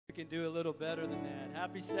We can do a little better than that.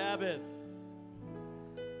 Happy Sabbath.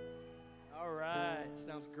 All right,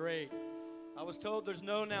 sounds great. I was told there's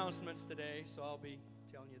no announcements today, so I'll be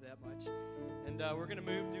telling you that much. And we're going to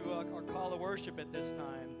move to our call of worship at this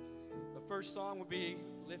time. The first song will be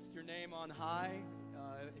Lift Your Name on High.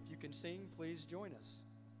 If you can sing, please join us.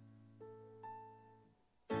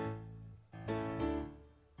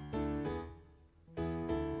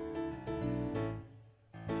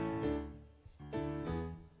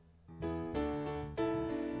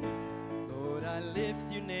 Lord, I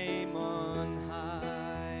lift your name on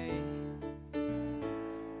high.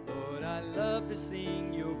 Lord, I love to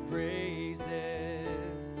sing your praises.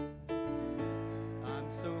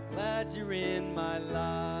 I'm so glad you're in my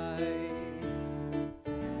life.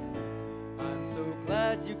 I'm so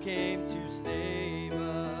glad you came to save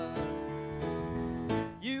us.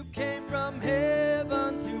 You came from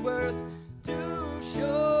heaven to earth to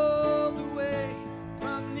show the way,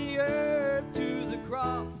 from the earth to the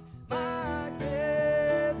cross. My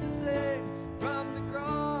grave to save, from the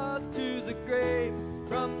cross to the grave,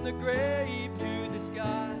 from the grave to the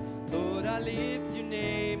sky. Lord, I lift your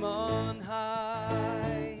name on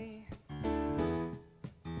high.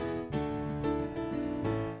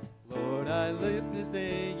 Lord, I lift to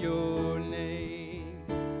say your name.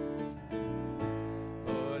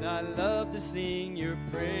 Lord, I love to sing your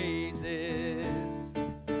praises.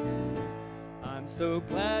 I'm so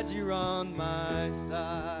glad you're on my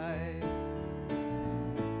side.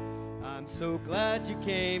 I'm so glad you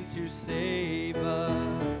came to save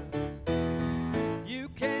us. You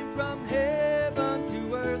came from heaven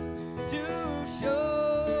to earth to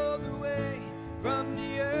show the way, from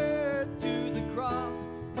the earth to the cross,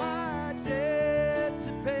 my debt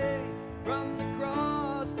to pay, from the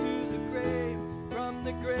cross to the grave, from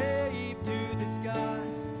the grave to the sky.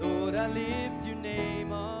 Lord, I lift your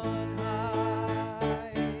name on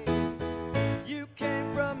high. You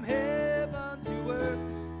came from heaven to earth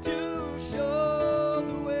to show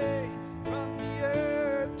the way, from the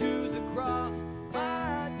earth to the cross,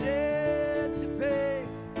 my debt to pay,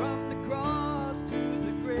 from the cross to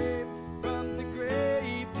the grave, from the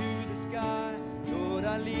grave to the sky. Lord,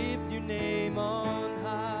 I lift your name on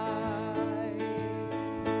high.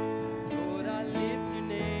 Lord, I lift your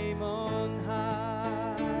name on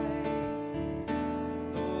high.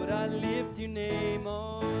 Lord, I lift your name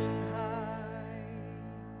on high.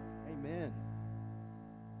 Amen.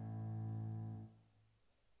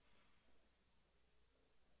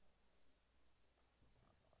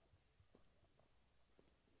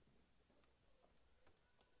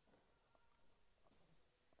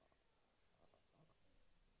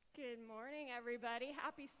 Good morning, everybody.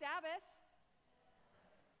 Happy Sabbath.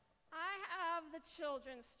 I have the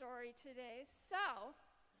children's story today. So,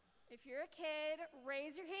 if you're a kid,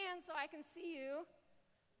 raise your hand so I can see you.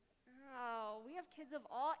 Oh, we have kids of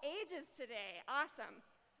all ages today. Awesome.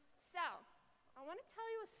 So, I want to tell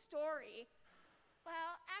you a story.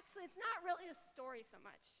 Well, actually, it's not really a story so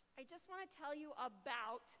much. I just want to tell you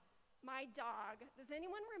about my dog. Does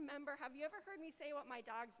anyone remember, have you ever heard me say what my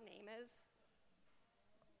dog's name is?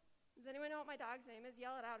 Does anyone know what my dog's name is?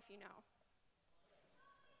 Yell it out if you know.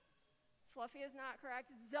 Fluffy is not correct.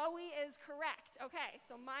 Zoe is correct. Okay,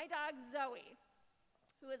 so my dog Zoe,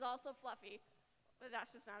 who is also Fluffy, but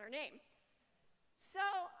that's just not her name. So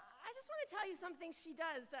I just want to tell you something she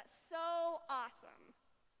does that's so awesome.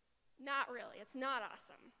 Not really, it's not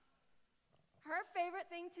awesome. Her favorite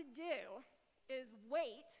thing to do is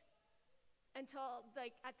wait until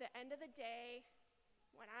at the end of the day,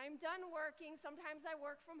 when I'm done working. Sometimes I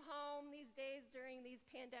work from home these days during these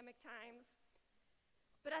pandemic times.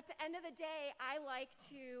 But at the end of the day, I like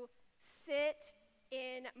to sit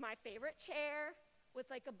in my favorite chair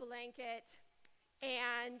with like a blanket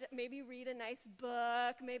and maybe read a nice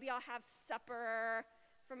book. Maybe I'll have supper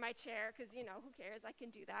from my chair because, you know, who cares? I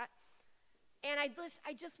can do that. And I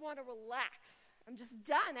just want to relax. I'm just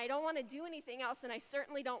done. I don't want to do anything else, and I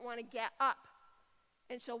certainly don't want to get up.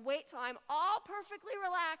 And she'll wait till I'm all perfectly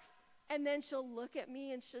relaxed, and then she'll look at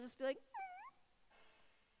me and she'll just be like,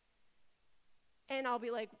 and I'll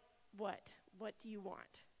be like, what? What do you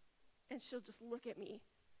want? And she'll just look at me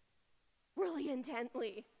really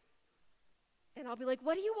intently. And I'll be like,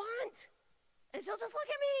 what do you want? And she'll just look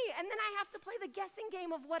at me, and then I have to play the guessing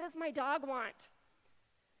game of what does my dog want?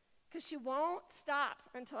 Because she won't stop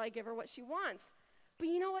until I give her what she wants. But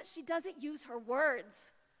you know what? She doesn't use her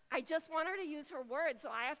words. I just want her to use her words, so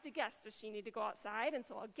I have to guess, does she need to go outside? And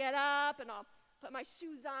so I'll get up, and I'll put my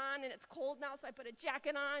shoes on, and it's cold now, so I put a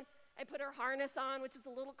jacket on. I put her harness on, which is a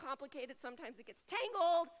little complicated. Sometimes it gets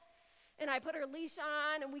tangled. And I put her leash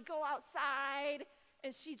on, and we go outside,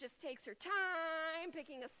 and she just takes her time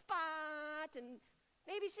picking a spot, and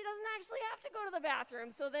maybe she doesn't actually have to go to the bathroom,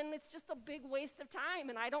 so then it's just a big waste of time,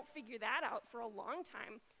 and I don't figure that out for a long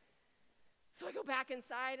time. So I go back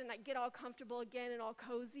inside, and I get all comfortable again and all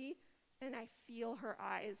cozy, and I feel her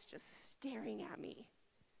eyes just staring at me.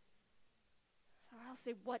 So I'll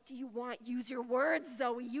say, what do you want? Use your words,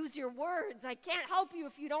 Zoe, use your words. I can't help you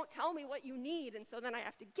if you don't tell me what you need. And so then I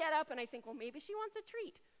have to get up, and I think, well, maybe she wants a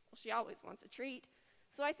treat. Well, she always wants a treat.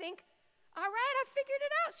 So I think, all right, I figured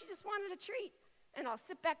it out. She just wanted a treat. And I'll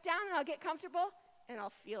sit back down, and I'll get comfortable, and I'll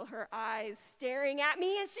feel her eyes staring at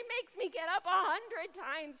me, and she makes me get up 100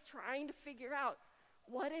 times trying to figure out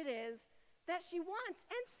what it is that she wants.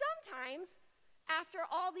 And sometimes, after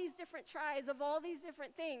all these different tries of all these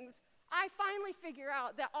different things, I finally figure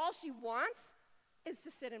out that all she wants is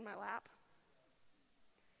to sit in my lap.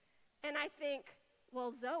 And I think,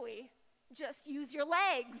 well, Zoe, just use your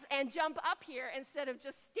legs and jump up here instead of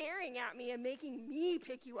just staring at me and making me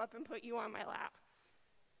pick you up and put you on my lap.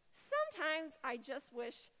 Sometimes I just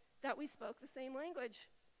wish that we spoke the same language.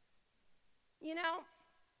 You know,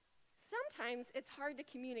 sometimes it's hard to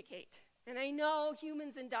communicate. And I know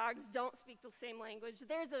humans and dogs don't speak the same language.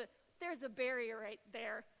 There's a barrier right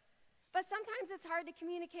there. But sometimes it's hard to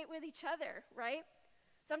communicate with each other, right?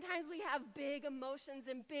 Sometimes we have big emotions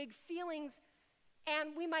and big feelings, and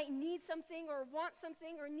we might need something or want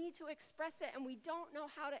something or need to express it, and we don't know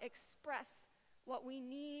how to express what we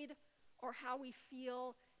need or how we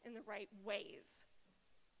feel in the right ways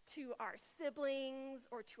to our siblings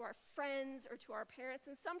or to our friends or to our parents.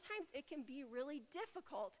 And sometimes it can be really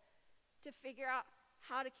difficult to figure out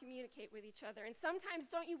how to communicate with each other. And sometimes,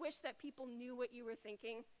 don't you wish that people knew what you were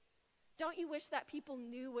thinking? Don't you wish that people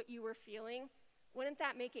knew what you were feeling? Wouldn't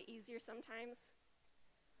that make it easier sometimes?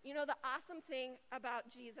 You know, the awesome thing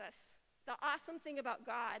about Jesus, the awesome thing about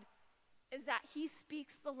God, is that he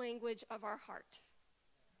speaks the language of our heart.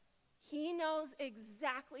 He knows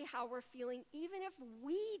exactly how we're feeling, even if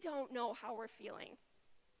we don't know how we're feeling.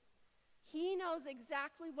 He knows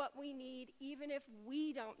exactly what we need, even if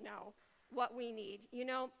we don't know what we need. You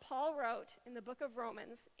know, Paul wrote in the book of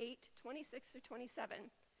Romans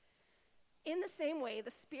 8:26-27, in the same way, the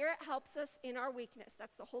Spirit helps us in our weakness.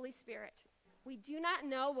 That's the Holy Spirit. We do not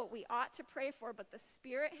know what we ought to pray for, but the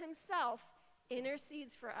Spirit himself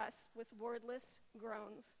intercedes for us with wordless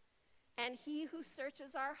groans. And he who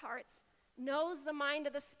searches our hearts knows the mind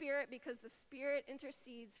of the Spirit, because the Spirit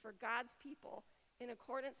intercedes for God's people in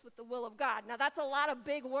accordance with the will of God. Now, that's a lot of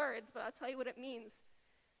big words, but I'll tell you what it means.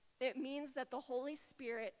 It means that the Holy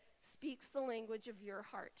Spirit speaks the language of your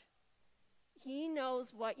heart. He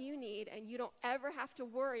knows what you need, and you don't ever have to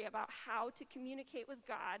worry about how to communicate with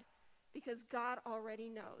God, because God already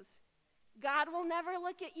knows. God will never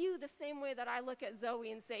look at you the same way that I look at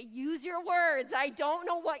Zoe and say, use your words. I don't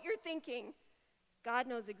know what you're thinking. God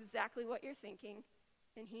knows exactly what you're thinking,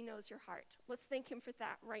 and he knows your heart. Let's thank him for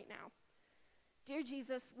that right now. Dear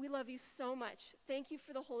Jesus, we love you so much. Thank you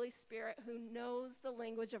for the Holy Spirit who knows the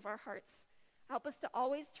language of our hearts. Help us to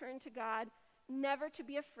always turn to God, never to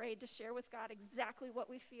be afraid to share with God exactly what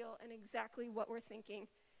we feel and exactly what we're thinking,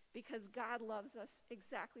 because God loves us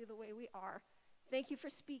exactly the way we are. Thank you for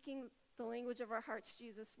speaking the language of our hearts,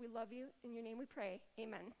 Jesus. We love you. In your name we pray.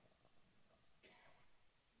 Amen.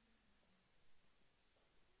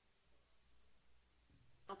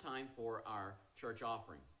 Now time for our church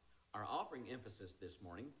offering. Our offering emphasis this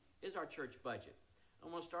morning is our church budget. I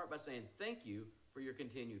want to start by saying thank you for your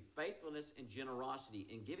continued faithfulness and generosity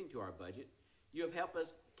in giving to our budget. You have helped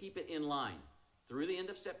us keep it in line. Through the end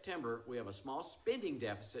of September, we have a small spending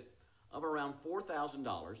deficit of around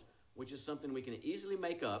 $4,000, which is something we can easily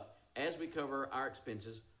make up as we cover our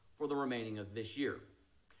expenses for the remaining of this year.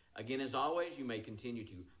 Again, as always, you may continue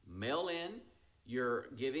to mail in your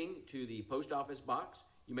giving to the post office box.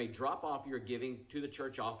 You may drop off your giving to the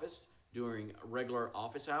church office during regular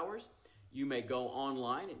office hours. You may go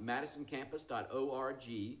online at madisoncampus.org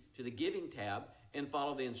to the giving tab and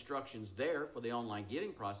follow the instructions there for the online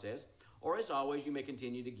giving process. Or as always, you may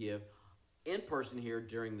continue to give in person here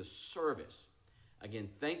during the service. Again,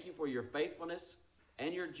 thank you for your faithfulness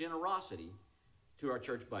and your generosity to our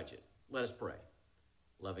church budget. Let us pray.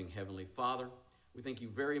 Loving Heavenly Father, we thank you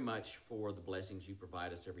very much for the blessings you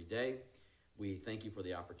provide us every day. We thank you for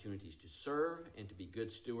the opportunities to serve and to be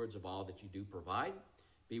good stewards of all that you do provide.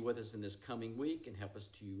 Be with us in this coming week and help us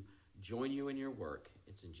to join you in your work.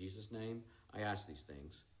 It's in Jesus' name I ask these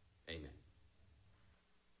things. Amen.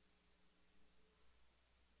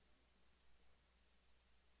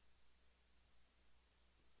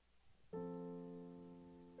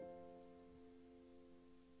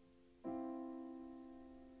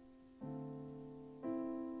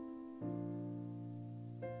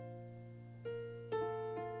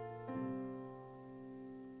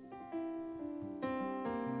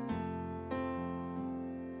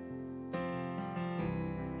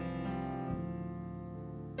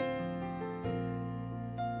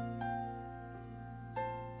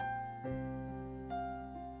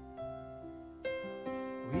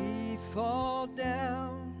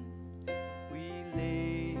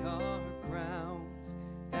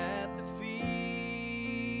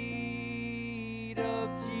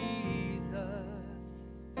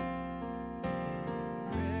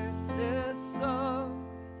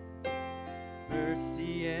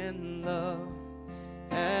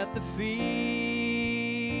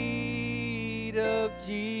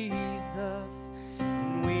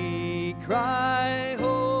 cry,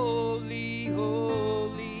 holy,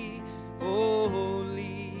 holy,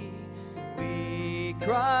 holy. We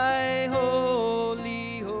cry,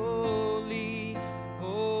 holy, holy,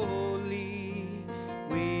 holy.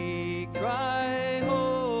 We cry,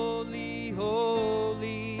 holy,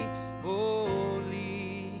 holy,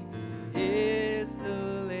 holy is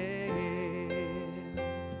the Lamb.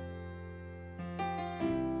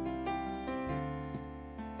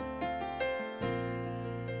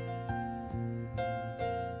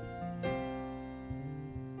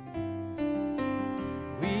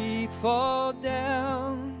 We fall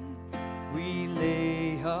down, we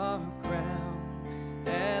lay our crown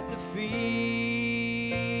at the feet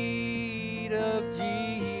of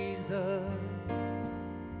Jesus.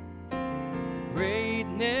 The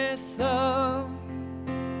greatness of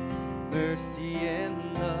mercy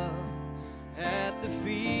and love at the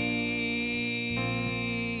feet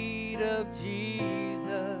of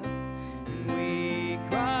Jesus. And we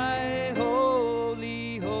cry,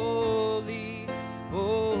 holy, holy,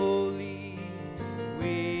 holy.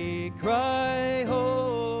 We cry,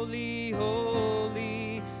 holy,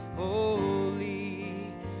 holy,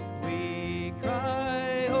 holy. We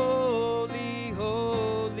cry, holy,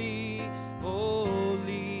 holy,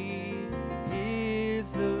 holy is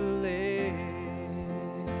the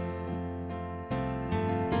Lamb.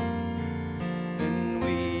 And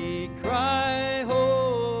we cry,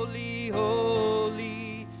 holy,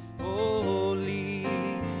 holy, holy.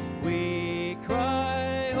 We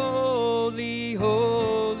cry, holy,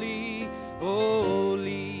 holy,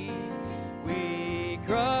 holy. We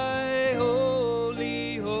cry,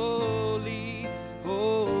 holy, holy,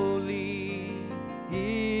 holy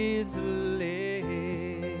is the Lamb.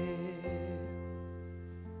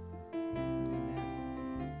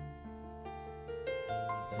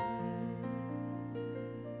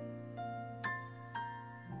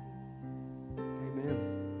 Amen.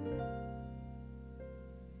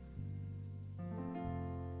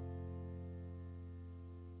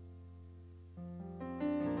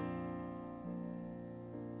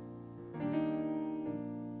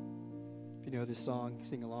 If you know this song,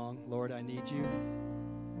 sing along. Lord, I need you.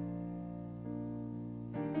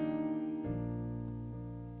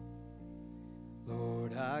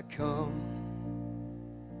 Lord, I come,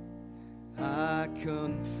 I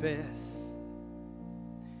confess,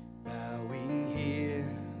 bowing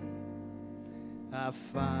here, I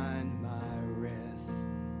find my rest.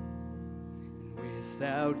 And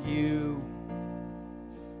without you,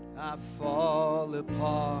 I fall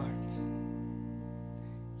apart.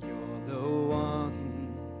 You're the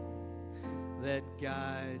one that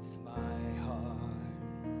guides my heart.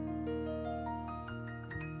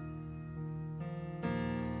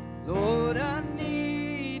 Lord, I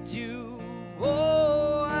need you.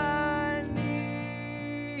 Oh, I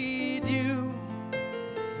need you.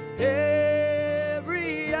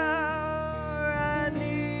 Every hour I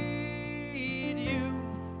need you.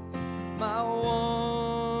 My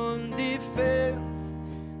one defense,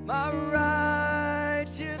 my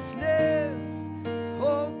righteousness.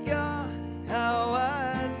 Oh God, how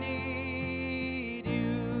I need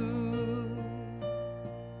you.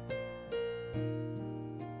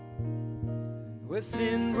 Where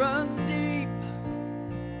sin runs deep,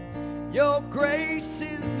 your grace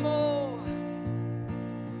is more.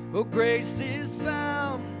 Oh, grace is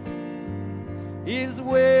found is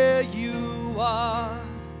where you are.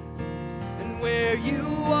 And where you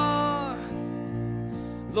are,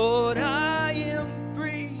 Lord, I am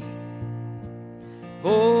free.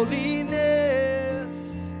 Holiness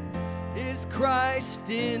is Christ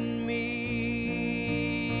in me.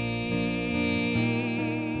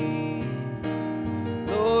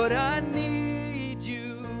 Lord, I need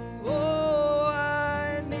you. Oh,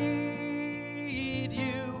 I need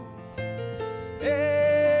you.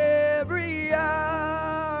 Every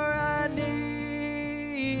hour I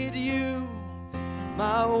need you.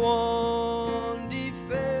 My one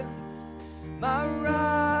defense, my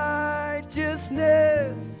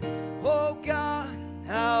righteousness. Oh God,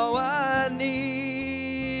 how I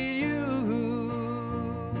need you.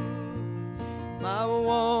 My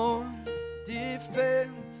one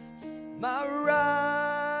defense, my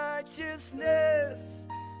righteousness.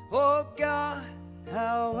 Oh God,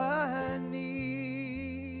 how I need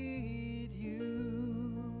you.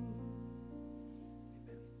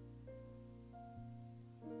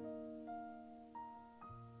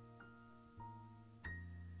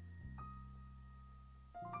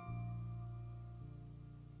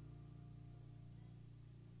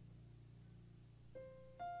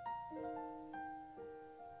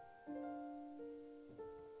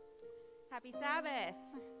 Happy Sabbath.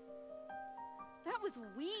 That was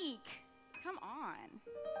weak. Come on.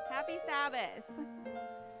 Happy Sabbath.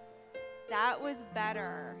 That was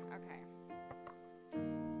better. Okay.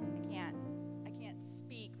 I can't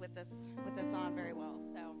speak with this on very well,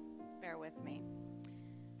 so bear with me.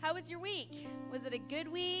 How was your week? Was it a good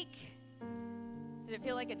week? Did it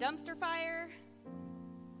feel like a dumpster fire?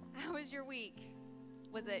 How was your week?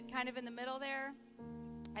 Was it kind of in the middle there?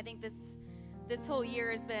 I think this whole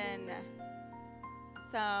year has been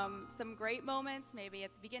some great moments, maybe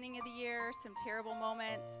at the beginning of the year, some terrible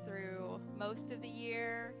moments through most of the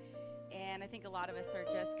year, and I think a lot of us are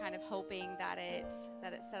just kind of hoping that it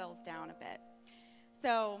settles down a bit.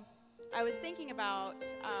 So I was thinking about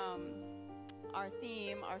our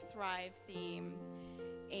theme, our Thrive theme,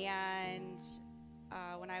 and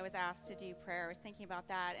when I was asked to do prayer, I was thinking about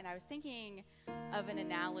that, and I was thinking of an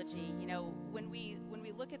analogy. You know, when we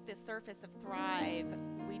look at the surface of Thrive,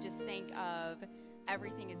 we just think of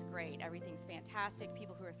everything is great, everything's fantastic,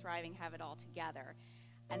 people who are thriving have it all together,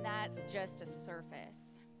 and that's just a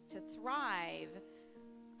surface. To thrive,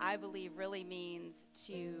 I believe, really means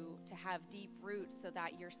to have deep roots so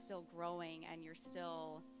that you're still growing and you're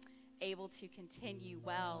still able to continue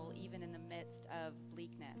well even in the midst of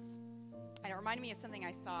bleakness. And it reminded me of something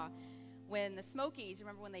I saw when the Smokies,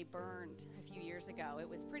 remember when they burned a few years ago? It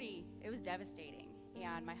was devastating.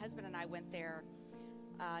 And my husband and I went there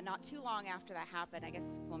not too long after that happened, I guess,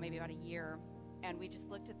 well, maybe about a year. And we just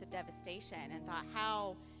looked at the devastation and thought,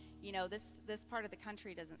 how, you know, this part of the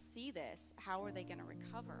country doesn't see this. How are they going to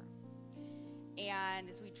recover? And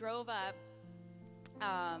as we drove up,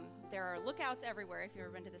 there are lookouts everywhere if you've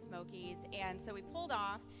ever been to the Smokies. And so we pulled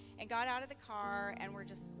off and got out of the car, and we're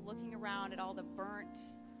just looking around at all the burnt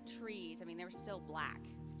trees. I mean, they were still black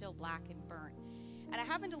and burnt. And I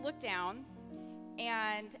happened to look down,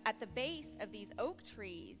 and at the base of these oak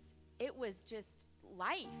trees, it was just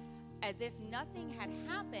life, as if nothing had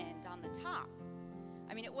happened on the top.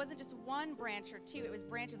 I mean, it wasn't just one branch or two. It was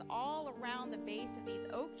branches all around the base of these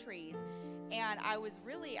oak trees. And I was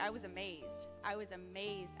amazed. I was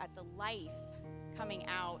amazed at the life coming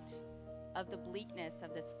out of the bleakness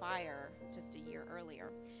of this fire just a year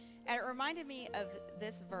earlier. And it reminded me of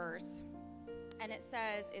this verse, and it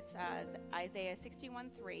says, Isaiah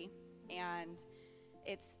 61:3, and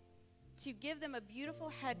it's to give them a beautiful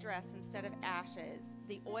headdress instead of ashes,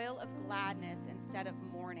 the oil of gladness instead of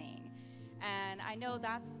mourning. And I know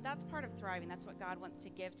that's part of thriving. That's what God wants to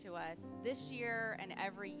give to us this year and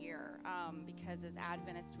every year, because as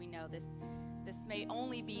Adventists we know this may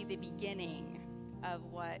only be the beginning of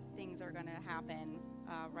what things are going to happen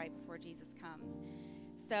right before Jesus comes.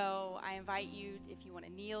 So I invite you, if you want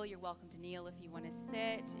to kneel, you're welcome to kneel. If you want to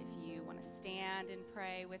sit, if you want to stand and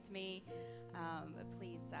pray with me,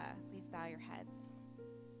 please bow your heads.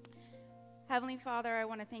 Heavenly Father, I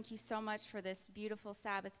want to thank you so much for this beautiful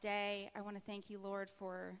Sabbath day. I want to thank you, Lord,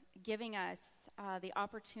 for giving us the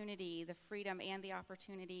opportunity, the freedom and the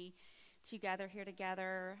opportunity to gather here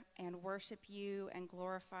together and worship you and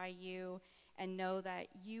glorify you and know that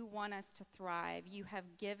you want us to thrive. You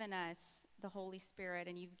have given us the Holy Spirit,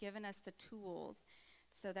 and you've given us the tools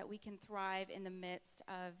so that we can thrive in the midst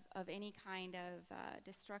of any kind of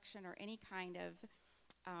destruction or any kind of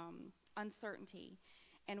uncertainty.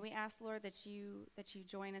 And we ask, Lord, that you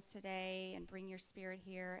join us today and bring your Spirit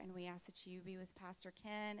here, and we ask that you be with Pastor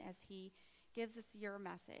Ken as he gives us your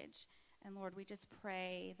message. And Lord, we just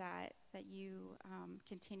pray that you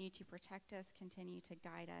continue to protect us, continue to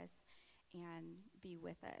guide us, and be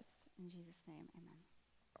with us. In Jesus' name, amen.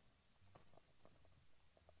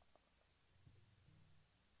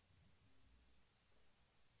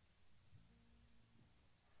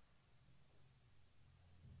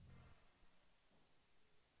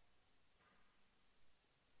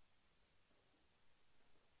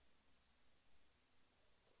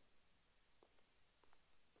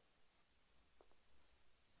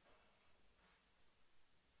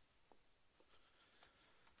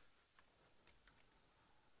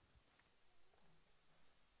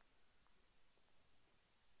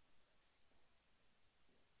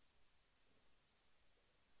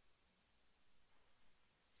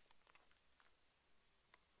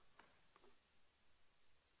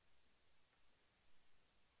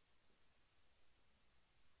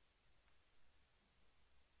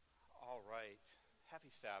 All right. Happy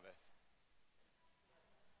Sabbath.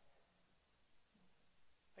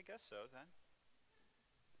 I guess so, then.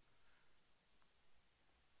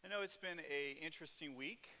 I know it's been an interesting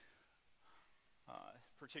week,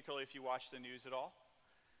 particularly if you watch the news at all.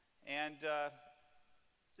 And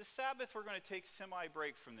this Sabbath, we're going to take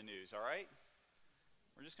semi-break from the news, all right?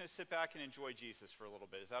 We're just going to sit back and enjoy Jesus for a little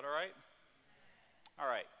bit. Is that all right? All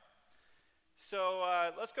right. So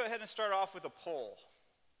let's go ahead and start off with a poll.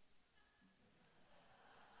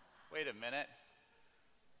 Wait a minute.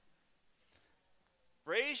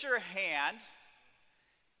 Raise your hand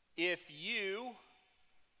if you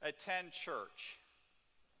attend church.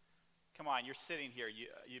 Come on, you're sitting here.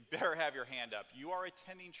 You better have your hand up. You are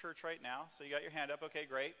attending church right now, so you got your hand up. Okay,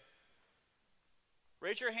 great.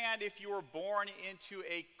 Raise your hand if you were born into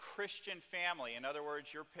a Christian family. In other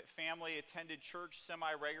words, your family attended church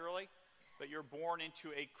semi-regularly, but you're born into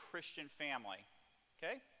a Christian family.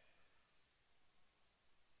 Okay?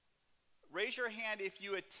 Raise your hand if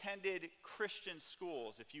you attended Christian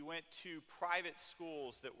schools, if you went to private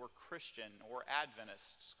schools that were Christian or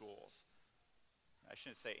Adventist schools. I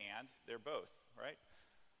shouldn't say and, they're both, right?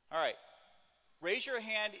 All right. Raise your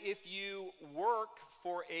hand if you work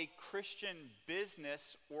for a Christian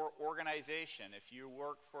business or organization. If you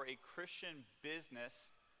work for a Christian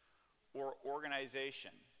business or organization.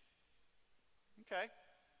 Okay.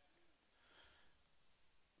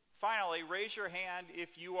 Finally, raise your hand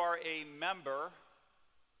if you are a member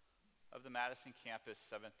of the Madison campus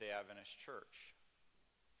Seventh-day Adventist Church.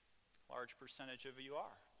 Large percentage of you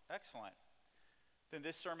are. Excellent. Then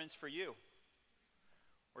this sermon's for you.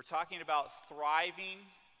 We're talking about thriving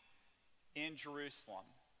in Jerusalem.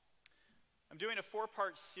 I'm doing a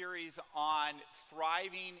 4-part series on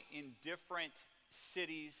thriving in different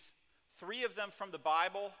cities, 3 of them from the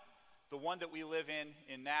Bible, the one that we live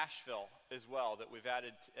in Nashville as well, that we've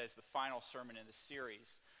added as the final sermon in the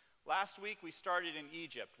series. Last week we started in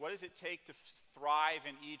Egypt. What does it take to thrive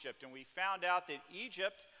in Egypt? And we found out that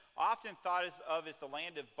Egypt, often thought of as the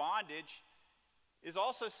land of bondage, is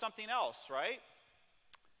also something else, right?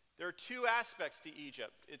 There are 2 aspects to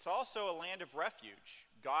Egypt. It's also a land of refuge.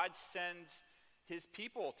 God sends his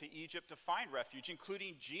people to Egypt to find refuge,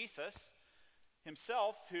 including Jesus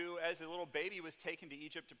himself, who as a little baby was taken to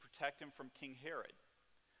Egypt to protect him from King Herod.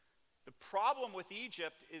 The problem with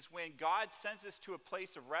Egypt is when God sends us to a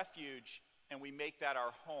place of refuge and we make that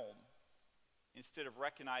our home instead of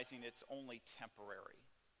recognizing it's only temporary.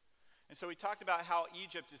 And so we talked about how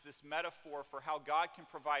Egypt is this metaphor for how God can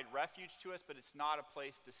provide refuge to us, but it's not a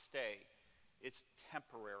place to stay. It's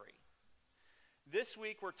temporary. This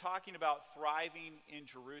week we're talking about thriving in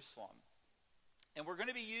Jerusalem. And we're going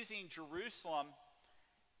to be using Jerusalem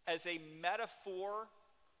as a metaphor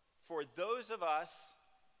for those of us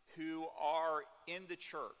who are in the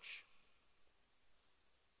church.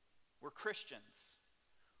 We're Christians.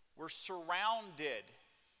 We're surrounded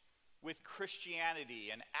with Christianity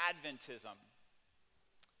and Adventism.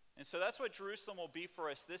 And so that's what Jerusalem will be for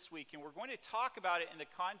us this week. And we're going to talk about it in the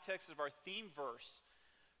context of our theme verse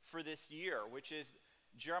for this year, which is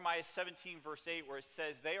Jeremiah 17, verse 8, where it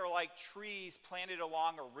says, "They are like trees planted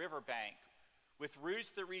along a riverbank, with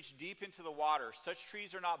roots that reach deep into the water. Such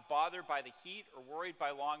trees are not bothered by the heat or worried by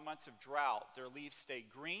long months of drought. Their leaves stay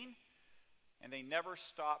green, and they never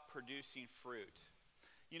stop producing fruit."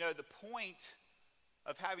 You know, the point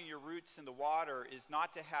of having your roots in the water is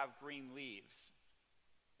not to have green leaves.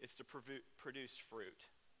 It's to produce fruit.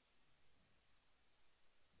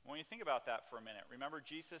 When you think about that for a minute, remember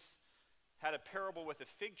Jesus had a parable with a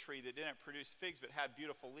fig tree that didn't produce figs but had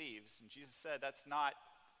beautiful leaves. And Jesus said that's not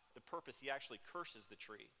the purpose. He actually curses the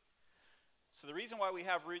tree. So the reason why we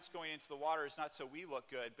have roots going into the water is not so we look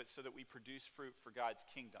good, but so that we produce fruit for God's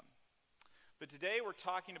kingdom. But today we're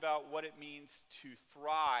talking about what it means to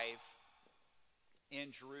thrive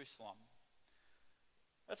in Jerusalem.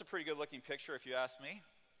 That's a pretty good looking picture if you ask me.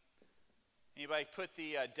 Anybody put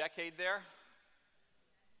the decade there?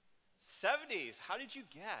 70s. How did you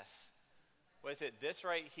guess? Was it this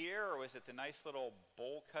right here, or was it the nice little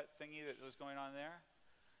bowl cut thingy that was going on there?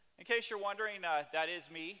 In case you're wondering, that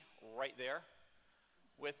is me right there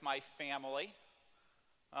with my family.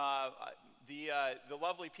 The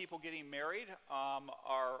lovely people getting married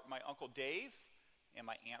are my Uncle Dave and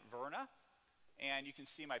my Aunt Verna. And you can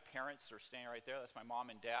see my parents are standing right there. That's my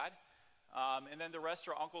mom and dad. And then the rest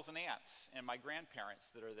are uncles and aunts and my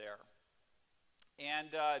grandparents that are there. And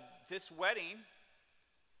this wedding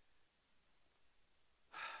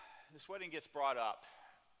gets brought up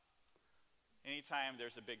anytime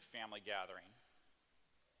there's a big family gathering.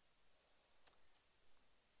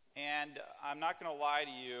 And I'm not going to lie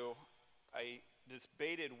to you, I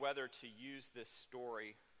debated whether to use this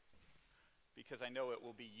story because I know it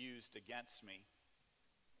will be used against me.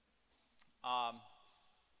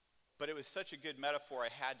 But it was such a good metaphor, I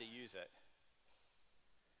had to use it.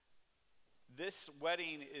 This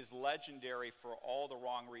wedding is legendary for all the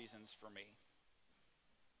wrong reasons for me.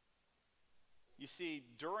 You see,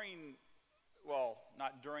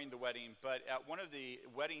 not during the wedding, but at one of the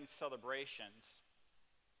wedding celebrations,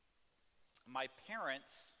 my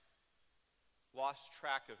parents lost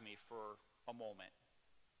track of me for a moment.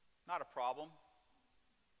 Not a problem.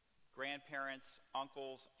 Grandparents,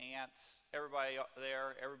 uncles, aunts, everybody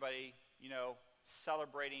there, everybody,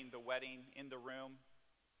 celebrating the wedding in the room.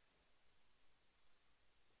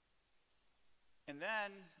 And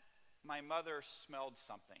then my mother smelled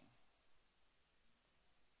something.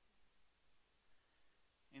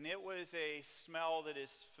 And it was a smell that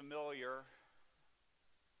is familiar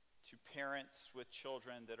to parents with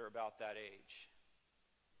children that are about that age.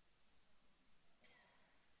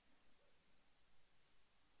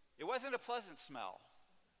 It wasn't a pleasant smell.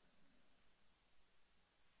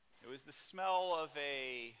 It was the smell of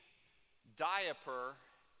a diaper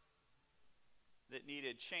that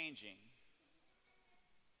needed changing.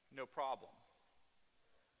 No problem.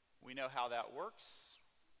 We know how that works.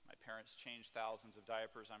 My parents changed thousands of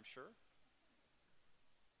diapers, I'm sure.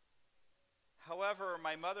 However,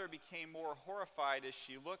 my mother became more horrified as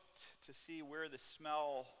she looked to see where the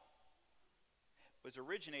smell was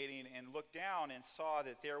originating and looked down and saw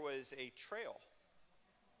that there was a trail.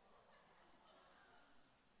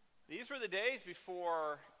 These were the days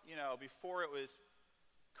before it was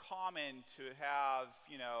common to have,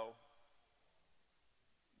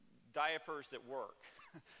 diapers that work.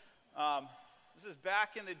 This is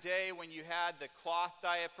back in the day when you had the cloth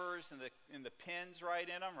diapers and the pins right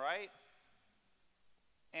in them, right?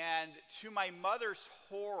 And to my mother's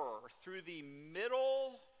horror, through the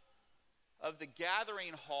middle of the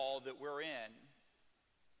gathering hall that we're in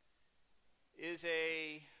is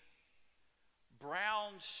a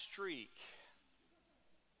brown streak.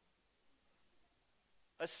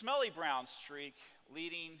 A smelly brown streak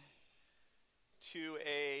leading to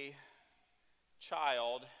a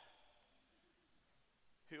child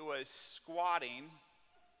who was squatting,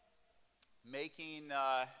 making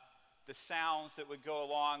the sounds that would go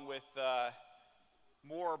along with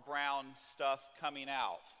more brown stuff coming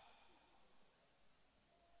out.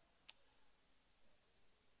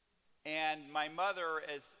 And my mother,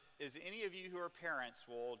 as any of you who are parents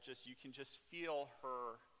you can just feel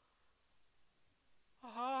her,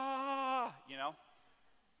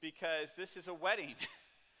 because this is a wedding.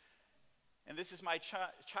 And this is my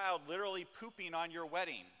child literally pooping on your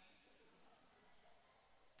wedding.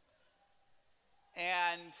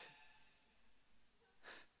 And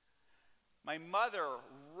my mother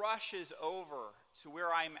rushes over to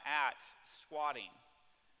where I'm at, squatting,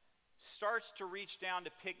 starts to reach down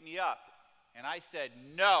to pick me up. And I said,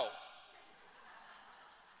 no,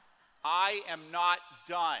 I am not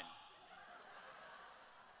done.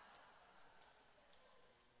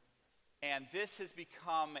 And this has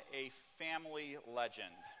become a family legend.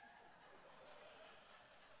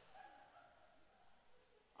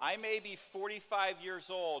 I may be 45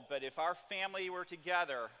 years old, but if our family were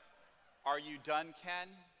together, are you done, Ken?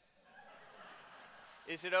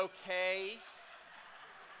 Is it okay?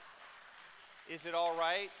 Is it all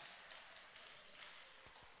right?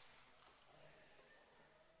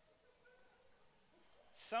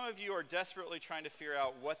 Some of you are desperately trying to figure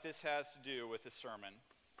out what this has to do with the sermon.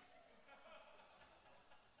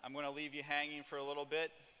 I'm going to leave you hanging for a little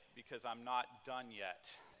bit because I'm not done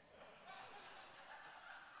yet.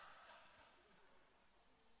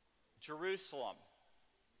 Jerusalem.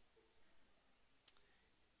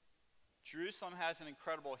 Jerusalem has an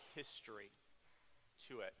incredible history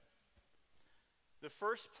to it. The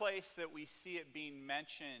first place that we see it being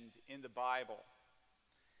mentioned in the Bible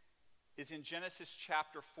is in Genesis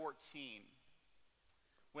chapter 14,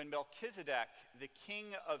 when Melchizedek, the king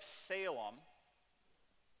of Salem,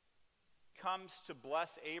 comes to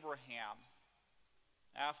bless Abraham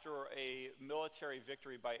after a military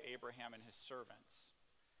victory by Abraham and his servants.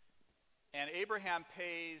 And Abraham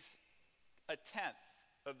pays a tenth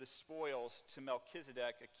of the spoils to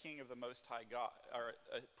Melchizedek, a king of the Most High God, or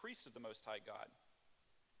a priest of the Most High God.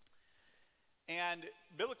 And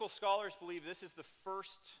biblical scholars believe this is the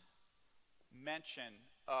first mention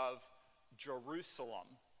of Jerusalem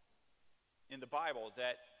in the Bible,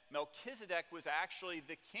 that Melchizedek was actually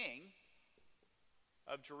the king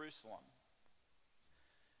of Jerusalem.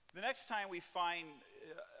 The next time we find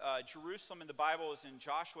Jerusalem in the Bible is in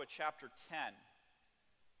Joshua chapter 10.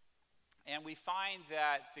 And we find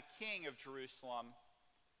that the king of Jerusalem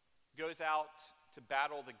goes out to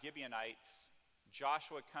battle the Gibeonites.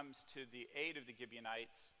 Joshua comes to the aid of the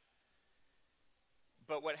Gibeonites.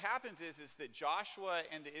 But what happens is that Joshua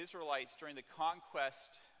and the Israelites during the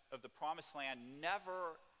conquest of the Promised Land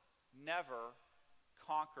never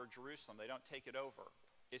conquer Jerusalem. They don't take it over.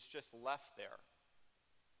 It's just left there.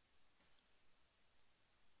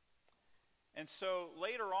 And so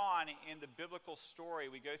later on in the biblical story,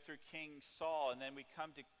 we go through King Saul, and then we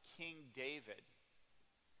come to King David.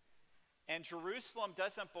 And Jerusalem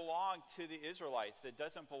doesn't belong to the Israelites. It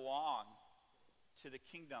doesn't belong to the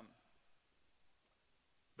kingdom.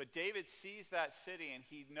 But David sees that city, and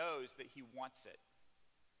he knows that he wants it.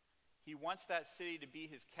 He wants that city to be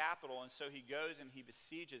his capital, and so he goes and he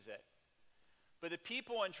besieges it. But the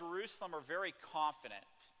people in Jerusalem are very confident.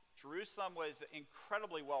 Jerusalem was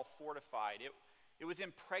incredibly well fortified. It was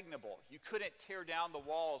impregnable. You couldn't tear down the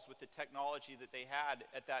walls with the technology that they had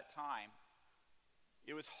at that time.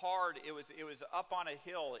 It was hard. It was up on a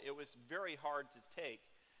hill. It was very hard to take.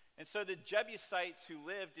 And so the Jebusites who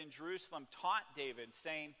lived in Jerusalem taunt David,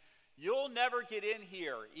 saying, "You'll never get in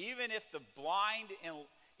here, even if the blind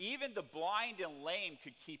and lame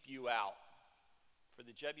could keep you out." For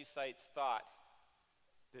the Jebusites thought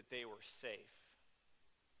that they were safe.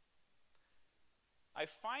 I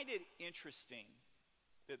find it interesting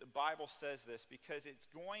that the Bible says this, because it's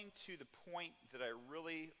going to the point that I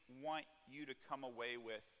really want you to come away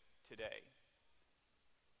with today.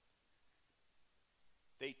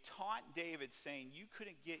 They taunt David, saying, "You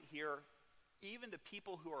couldn't get here. Even the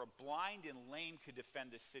people who are blind and lame could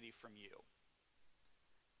defend the city from you."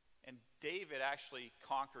 And David actually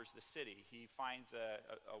conquers the city. He finds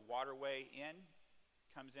a waterway in,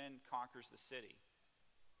 comes in, conquers the city.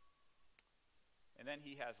 And then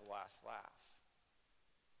he has the last laugh.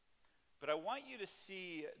 But I want you to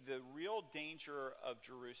see the real danger of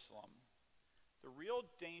Jerusalem. The real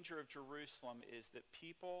danger of Jerusalem is that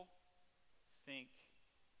people think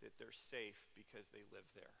that they're safe because they live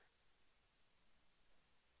there.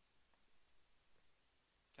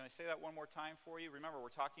 Can I say that one more time for you? Remember, we're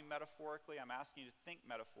talking metaphorically. I'm asking you to think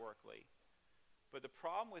metaphorically. But the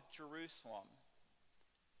problem with Jerusalem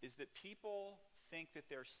is that people think that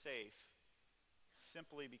they're safe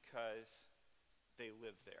simply because they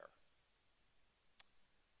live there.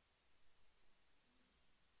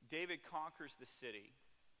 David conquers the city.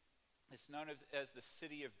 It's known as the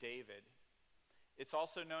city of David. It's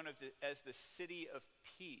also known as the city of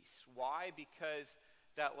peace. Why? Because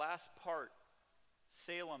that last part,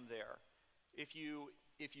 Salem there, if you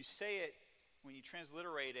say it, when you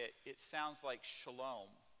transliterate it, it sounds like shalom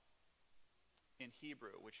in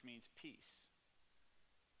Hebrew, which means peace.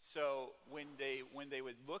 So when they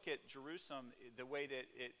would look at Jerusalem, the way that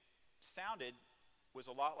it sounded was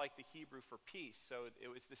a lot like the Hebrew for peace. So it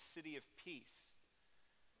was the city of peace.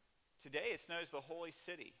 Today it's known as the Holy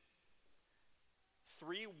City.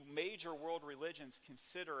 3 major world religions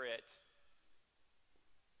consider it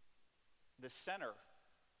the center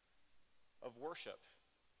of worship: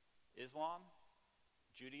 Islam,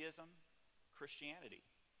 Judaism, Christianity.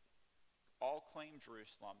 All claim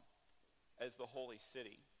Jerusalem as the holy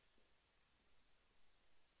city.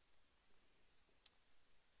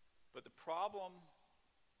 But the problem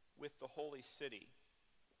with the holy city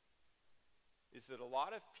is that a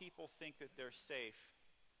lot of people think that they're safe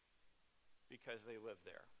because they live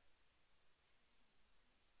there.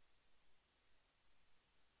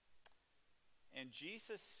 And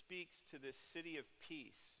Jesus speaks to this city of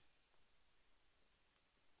peace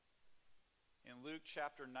in Luke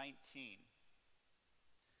chapter 19.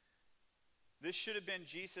 This should have been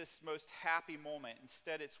Jesus' most happy moment.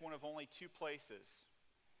 Instead, it's one of only 2 places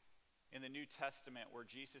in the New Testament where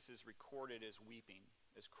Jesus is recorded as weeping,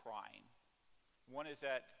 as crying. One is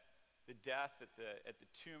at the death at the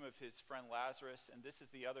tomb of his friend Lazarus, and this is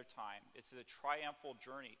the other time. It's the triumphal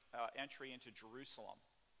entry into Jerusalem,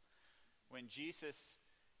 when Jesus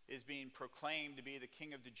is being proclaimed to be the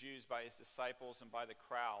King of the Jews by his disciples and by the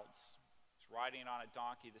crowds. He's riding on a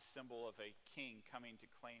donkey, the symbol of a king coming to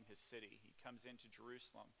claim his city. He comes into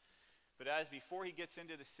Jerusalem. But before he gets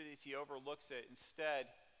into the cities, he overlooks it. Instead,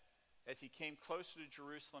 as he came closer to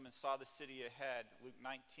Jerusalem and saw the city ahead, Luke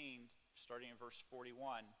 19, starting in verse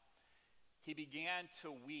 41, he began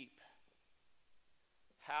to weep.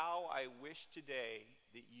 "How I wish today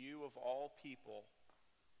that you of all people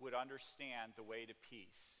would understand the way to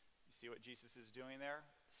peace." You see what Jesus is doing there?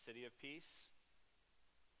 City of peace.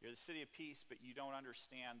 You're the city of peace, but you don't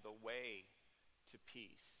understand the way to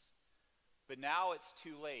peace. But now it's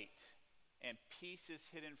too late, and peace is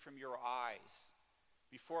hidden from your eyes.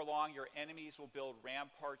 Before long, your enemies will build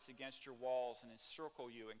ramparts against your walls and encircle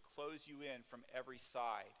you and close you in from every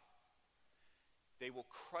side. They will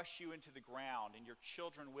crush you into the ground, and your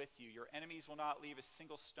children with you. Your enemies will not leave a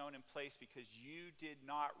single stone in place because you did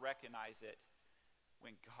not recognize it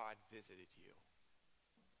when God visited you.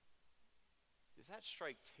 Does that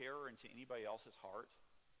strike terror into anybody else's heart?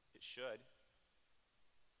 It should.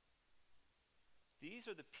 These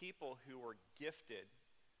are the people who are gifted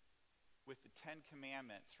with the 10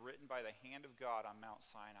 Commandments written by the hand of God on Mount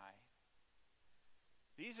Sinai.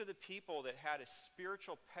 These are the people that had a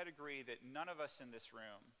spiritual pedigree that none of us in this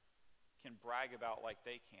room can brag about like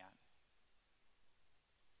they can.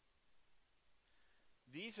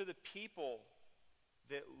 These are the people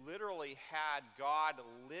that literally had God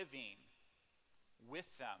living with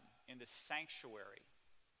them in the sanctuary.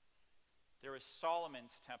 There was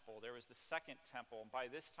Solomon's temple, there was the second temple, and by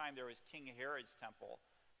this time there was King Herod's temple.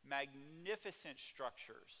 Magnificent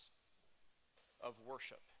structures of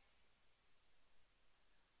worship.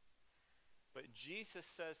 But Jesus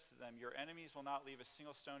says to them, your enemies will not leave a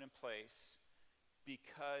single stone in place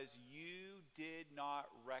because you did not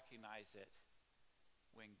recognize it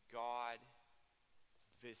when God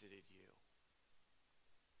visited you.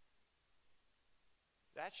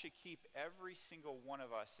 That should keep every single one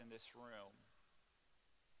of us in this room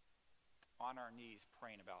on our knees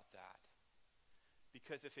praying about that.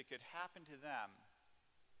 Because if it could happen to them,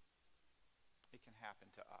 it can happen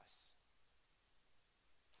to us.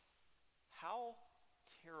 How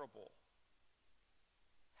terrible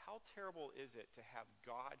is it to have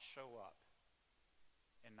God show up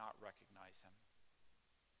and not recognize him?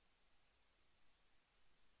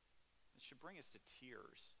 It should bring us to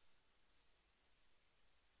tears.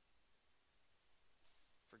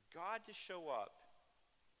 For God to show up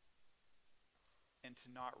and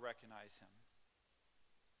to not recognize him.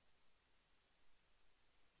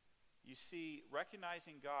 You see,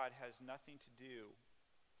 recognizing God has nothing to do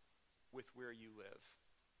with where you live.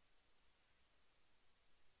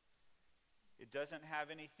 It doesn't have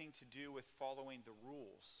anything to do with following the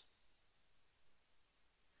rules.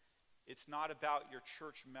 It's not about your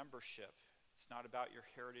church membership. It's not about your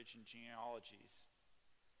heritage and genealogies.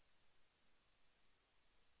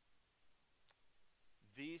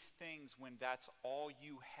 These things, when that's all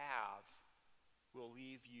you have, will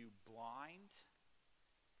leave you blind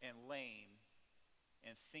and lame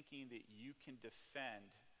and thinking that you can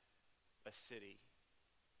defend a city.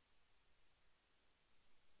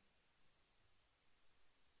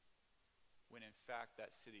 When in fact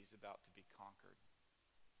that city is about to be conquered.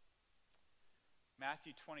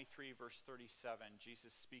 Matthew 23 verse 37,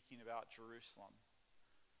 Jesus speaking about Jerusalem.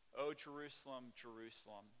 O Jerusalem,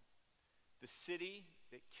 Jerusalem, the city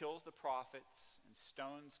that kills the prophets and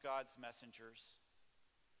stones God's messengers.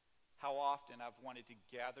 How often I've wanted to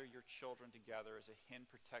gather your children together as a hen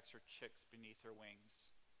protects her chicks beneath her wings.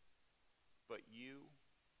 But you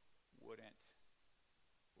wouldn't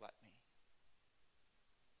let me.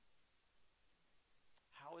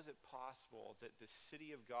 How is it possible that the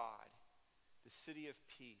city of God, the city of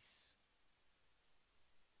peace,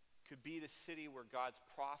 could be the city where God's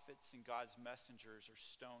prophets and God's messengers are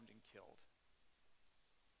stoned and killed?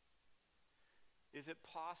 Is it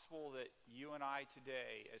possible that you and I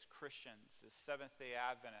today, as Christians, as Seventh-day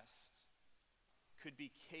Adventists, could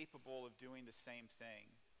be capable of doing the same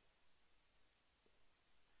thing?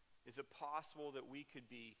 Is it possible that we could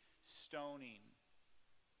be stoning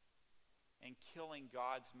and killing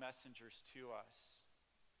God's messengers to us?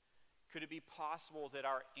 Could it be possible that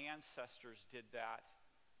our ancestors did that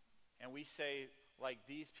and we say, like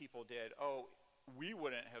these people did, oh, we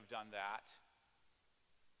wouldn't have done that,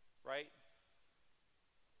 right?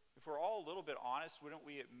 If we're all a little bit honest, wouldn't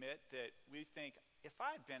we admit that we think, if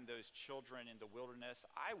I had been those children in the wilderness,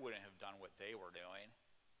 I wouldn't have done what they were doing.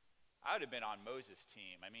 I would have been on Moses'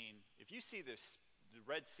 team. I mean, if you see the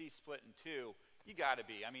Red Sea split in two, you got to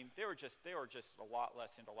be. I mean, they were just a lot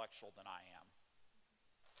less intellectual than I am.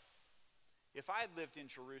 If I had lived in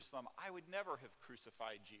Jerusalem, I would never have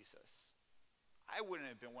crucified Jesus. I wouldn't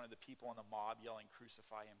have been one of the people in the mob yelling,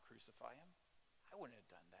 crucify him, crucify him. I wouldn't have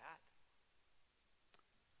done that.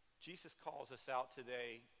 Jesus calls us out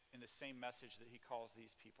today in the same message that he calls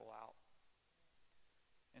these people out.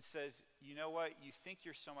 And says, you know what? You think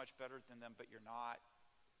you're so much better than them, but you're not.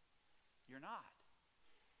 You're not.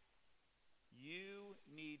 You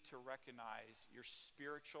need to recognize your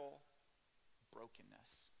spiritual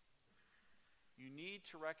brokenness. You need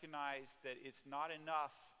to recognize that it's not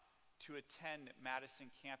enough to attend Madison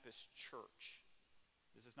Campus Church.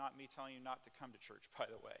 This is not me telling you not to come to church, by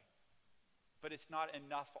the way. But it's not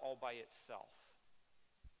enough all by itself.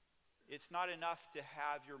 It's not enough to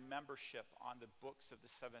have your membership on the books of the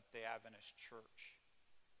Seventh-day Adventist Church.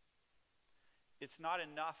 It's not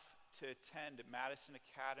enough to attend Madison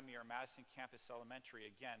Academy or Madison Campus Elementary.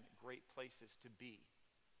 Again, great places to be.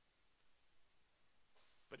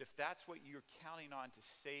 But if that's what you're counting on to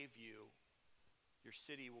save you, your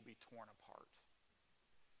city will be torn apart.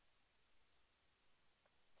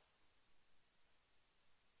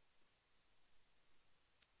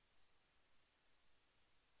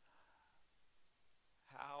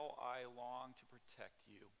 long to protect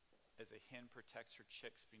you as a hen protects her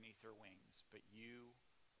chicks beneath her wings, but you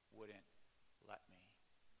wouldn't let me.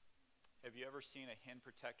 Have you ever seen a hen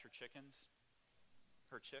protect her chicks?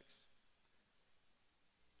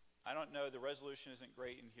 I don't know, the resolution isn't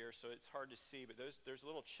great in here, so it's hard to see, but there's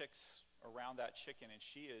little chicks around that chicken, and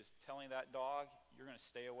she is telling that dog, you're going to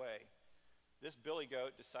stay away. This billy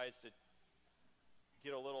goat decides to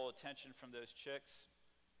get a little attention from those chicks.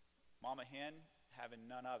 Mama hen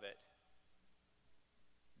having none of it.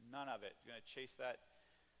 None of it. Going to chase that.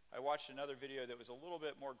 I watched another video that was a little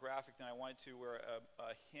bit more graphic than I wanted to, where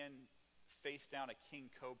a hen faced down a king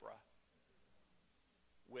cobra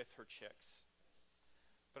with her chicks.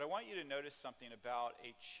 But I want you to notice something about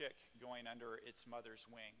a chick going under its mother's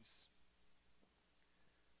wings.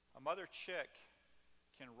 A mother chick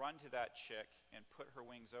can run to that chick and put her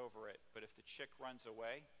wings over it, but if the chick runs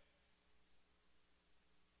away,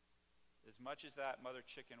 as much as that mother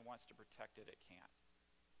chicken wants to protect it, it can't.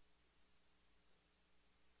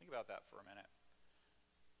 Think about that for a minute.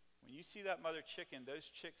 When you see that mother chicken, those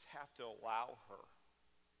chicks have to allow her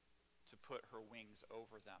to put her wings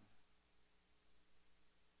over them.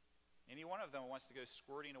 Any one of them wants to go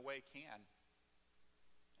squirting away can.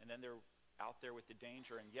 And then they're out there with the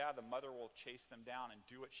danger. And yeah, the mother will chase them down and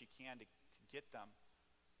do what she can to get them.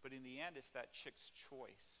 But in the end, it's that chick's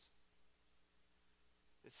choice.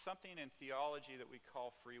 It's something in theology that we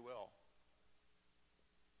call free will.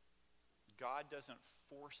 God doesn't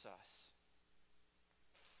force us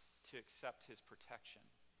to accept his protection.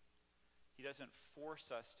 He doesn't force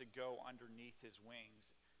us to go underneath his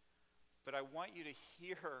wings. But I want you to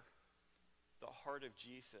hear the heart of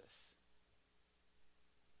Jesus.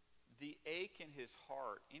 The ache in his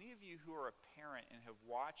heart. Any of you who are a parent and have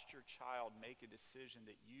watched your child make a decision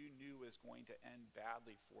that you knew was going to end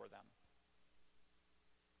badly for them,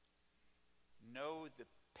 know the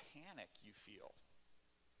panic you feel,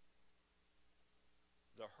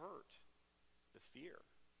 the hurt, the fear.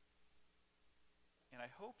 And I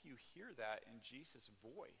hope you hear that in Jesus'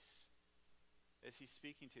 voice as he's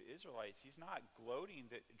speaking to Israelites. He's not gloating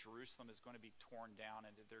that Jerusalem is going to be torn down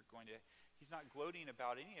and that he's not gloating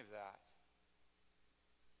about any of that.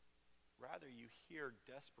 Rather, you hear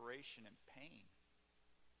desperation and pain.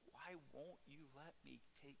 Why won't you let me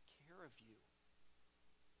take care of you?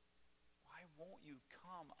 Why won't you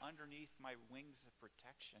come underneath my wings of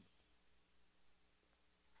protection?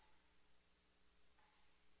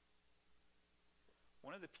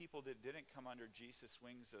 One of the people that didn't come under Jesus'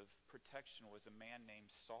 wings of protection was a man named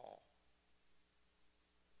Saul.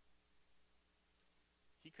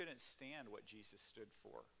 He couldn't stand what Jesus stood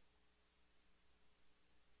for.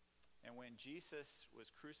 And when Jesus was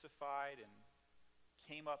crucified and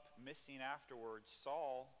came up missing afterwards,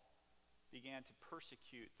 Saul began to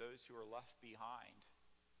persecute those who were left behind,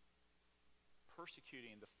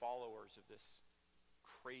 persecuting the followers of this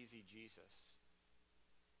crazy Jesus.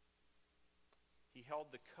 He held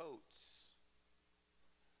the coats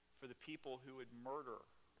for the people who would murder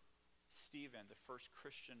Stephen, the first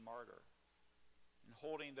Christian martyr. And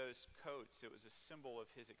holding those coats, it was a symbol of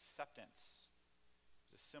his acceptance.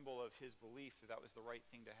 It was a symbol of his belief that that was the right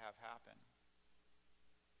thing to have happen.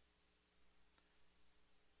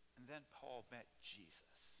 And then Paul met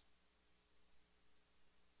Jesus.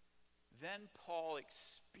 Then Paul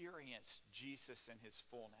experienced Jesus in his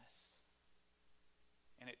fullness.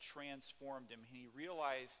 And it transformed him. He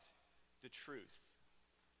realized the truth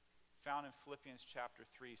found in Philippians chapter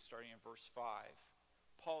 3, starting in verse 5.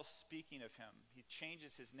 Paul's speaking of him. He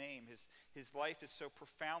changes his name. His life is so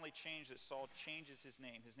profoundly changed that Saul changes his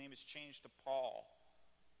name. His name is changed to Paul.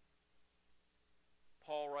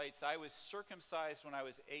 Paul writes, I was circumcised when I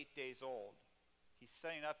was 8 days old. He's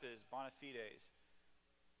setting up his bona fides.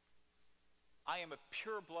 I am a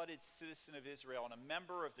pure-blooded citizen of Israel and a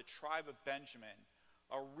member of the tribe of Benjamin,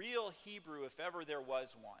 a real Hebrew if ever there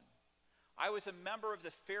was one. I was a member of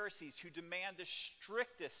the Pharisees who demand the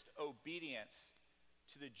strictest obedience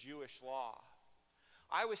to the Jewish law.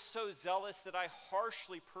 I was so zealous that I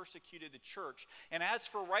harshly persecuted the church. And as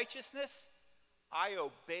for righteousness, I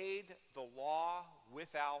obeyed the law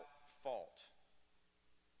without fault.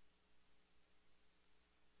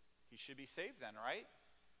 He should be saved then, right?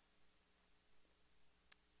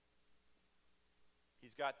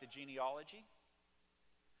 He's got the genealogy.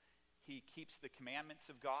 He keeps the commandments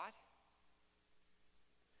of God.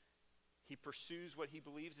 He pursues what he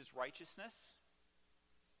believes is righteousness.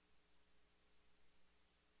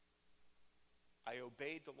 I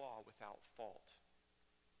obeyed the law without fault.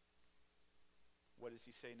 What does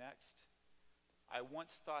he say next? I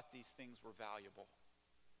once thought these things were valuable,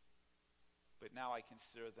 but now I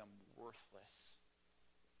consider them worthless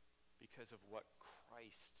because of what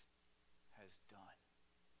Christ has done.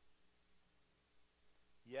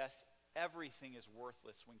 Yes, everything is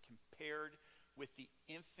worthless when compared with the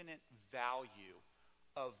infinite value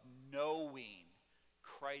of knowing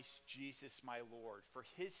Christ Jesus my Lord. For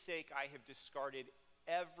his sake I have discarded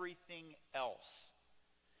everything else,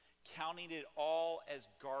 counting it all as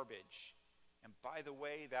garbage. And by the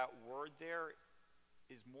way, that word there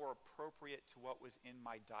is more appropriate to what was in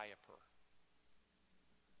my diaper.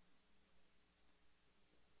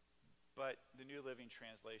 But the New Living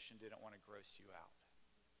Translation didn't want to gross you out.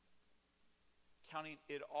 Counting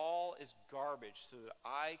it all as garbage so that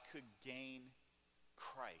I could gain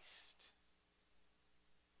Christ.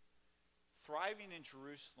 Thriving in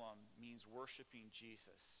Jerusalem means worshiping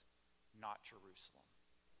Jesus, not Jerusalem.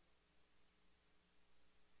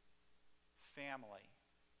 Family.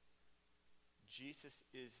 Jesus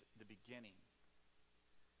is the beginning.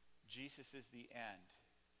 Jesus is the end.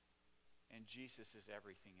 And Jesus is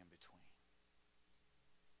everything in between.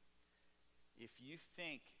 If you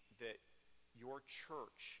think that your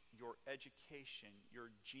church, your education,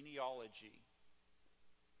 your genealogy,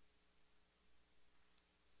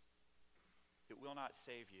 it will not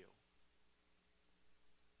save you.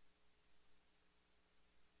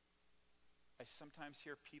 I sometimes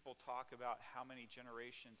hear people talk about how many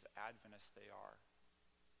generations Adventists they are.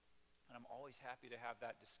 And I'm always happy to have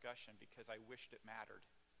that discussion because I wished it mattered.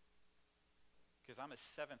 Because I'm a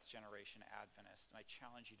 7th generation Adventist, and I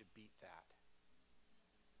challenge you to beat that.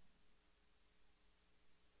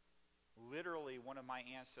 Literally, one of my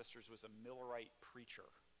ancestors was a Millerite preacher.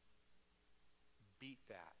 Beat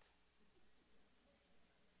that.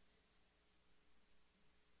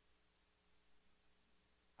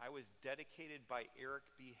 I was dedicated by Eric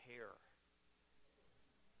B. Hare.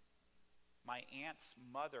 My aunt's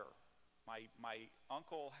mother, my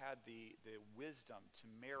uncle had the wisdom to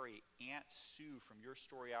marry Aunt Sue from Your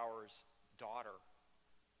Story Hour's daughter.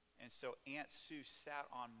 And so Aunt Sue sat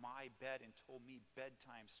on my bed and told me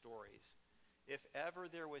bedtime stories. If ever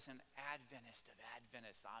there was an Adventist of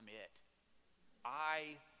Adventists, I'm it.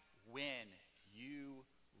 I win, you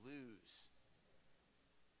lose.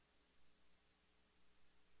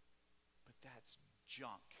 But that's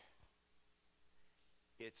junk.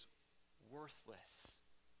 It's worthless.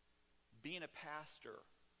 Being a pastor,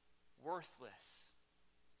 worthless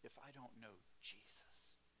if I don't know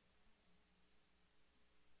Jesus.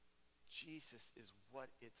 Jesus is what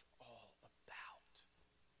it's all about.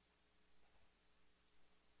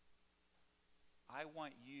 I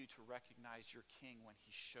want you to recognize your King when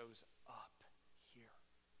he shows up here.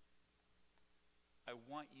 I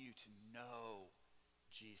want you to know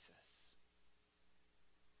Jesus.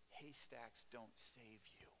 Haystacks don't save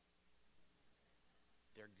you.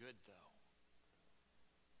 They're good, though.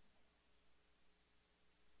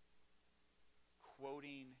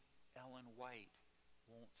 Quoting Ellen White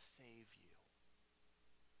won't save you.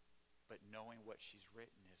 But knowing what she's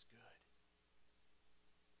written is good.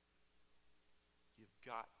 You've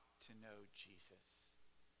got to know Jesus.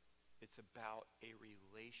 It's about a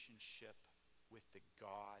relationship with the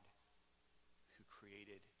God who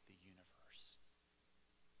created the universe.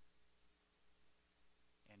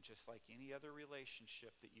 And just like any other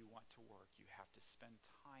relationship that you want to work, you have to spend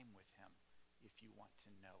time with him if you want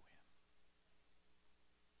to know him.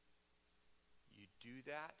 You do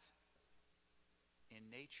that in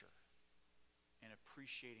nature and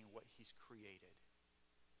appreciating what he's created.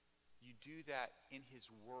 You do that in his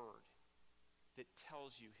word that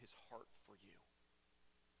tells you his heart for you.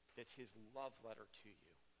 That's his love letter to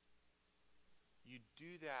you. You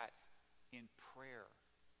do that in prayer,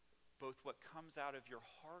 both what comes out of your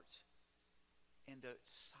heart and the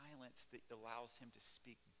silence that allows him to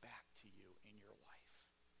speak back to you in your life.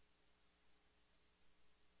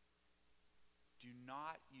 Do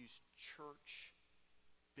not use church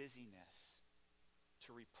busyness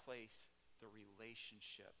to replace the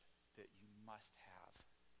relationship that you must have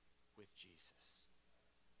with Jesus.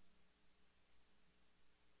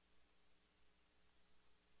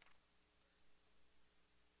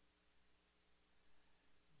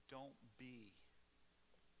 Don't be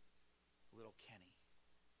little Kenny.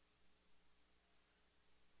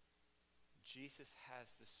 Jesus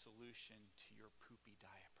has the solution to your poopy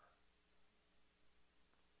diaper.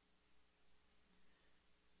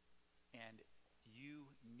 And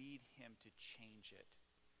you need him to change it,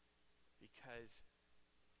 because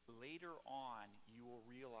later on you will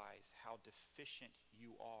realize how deficient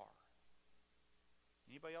you are.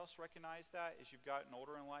 Anybody else recognize that as you've gotten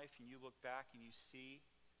older in life and you look back and you see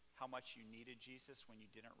how much you needed Jesus when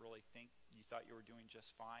you didn't really think, you thought you were doing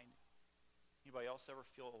just fine? Anybody else ever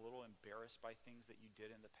feel a little embarrassed by things that you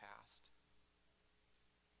did in the past?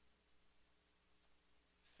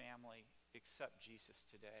 Family, accept Jesus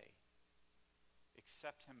today.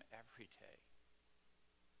 Accept him every day.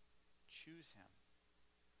 Choose him.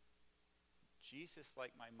 Jesus,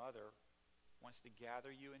 like my mother, wants to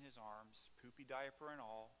gather you in his arms, poopy diaper and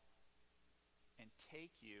all, and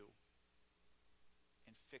take you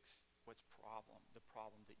and fix the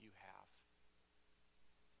problem that you have.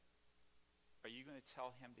 Are you going to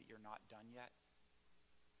tell him that you're not done yet?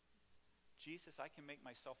 Jesus, I can make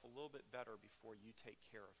myself a little bit better before you take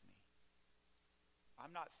care of me.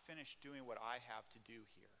 I'm not finished doing what I have to do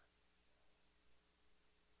here.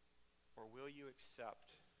 Or will you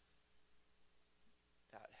accept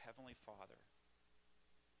that Heavenly Father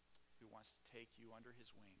who wants to take you under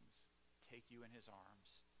his wings, take you in his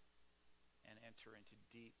arms, and enter into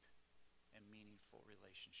deep and meaningful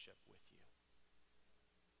relationship with you?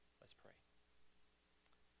 Let's pray.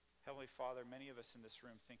 Heavenly Father, many of us in this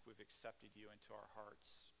room think we've accepted you into our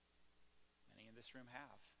hearts. Many in this room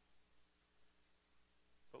have.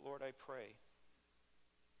 But Lord, I pray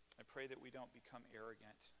that we don't become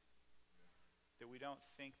arrogant, that we don't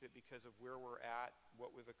think that because of where we're at,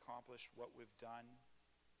 what we've accomplished, what we've done,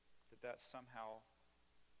 that somehow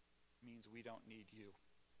means we don't need you.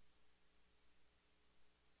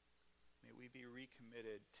 May we be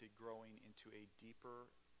recommitted to growing into a deeper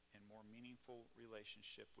and more meaningful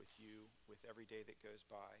relationship with you with every day that goes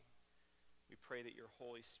by. We pray that your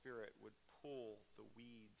Holy Spirit would pull the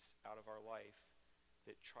weeds out of our life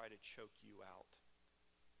that try to choke you out.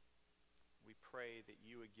 We pray that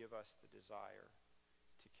you would give us the desire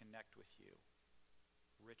to connect with you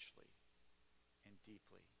richly and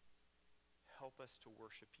deeply. Help us to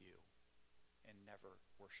worship you and never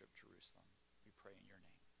worship Jerusalem. We pray in your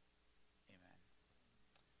name. Amen.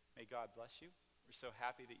 May God bless you. We're so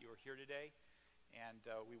happy that you are here today, and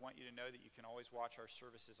we want you to know that you can always watch our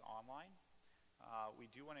services online.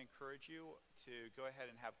 We do want to encourage you to go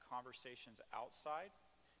ahead and have conversations outside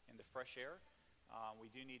in the fresh air.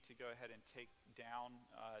 We do need to go ahead and take down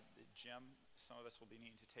the gym. Some of us will be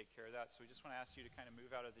needing to take care of that, so we just want to ask you to kind of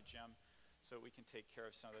move out of the gym so we can take care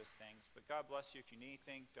of some of those things. But God bless you. If you need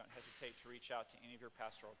anything, don't hesitate to reach out to any of your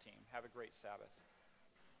pastoral team. Have a great Sabbath.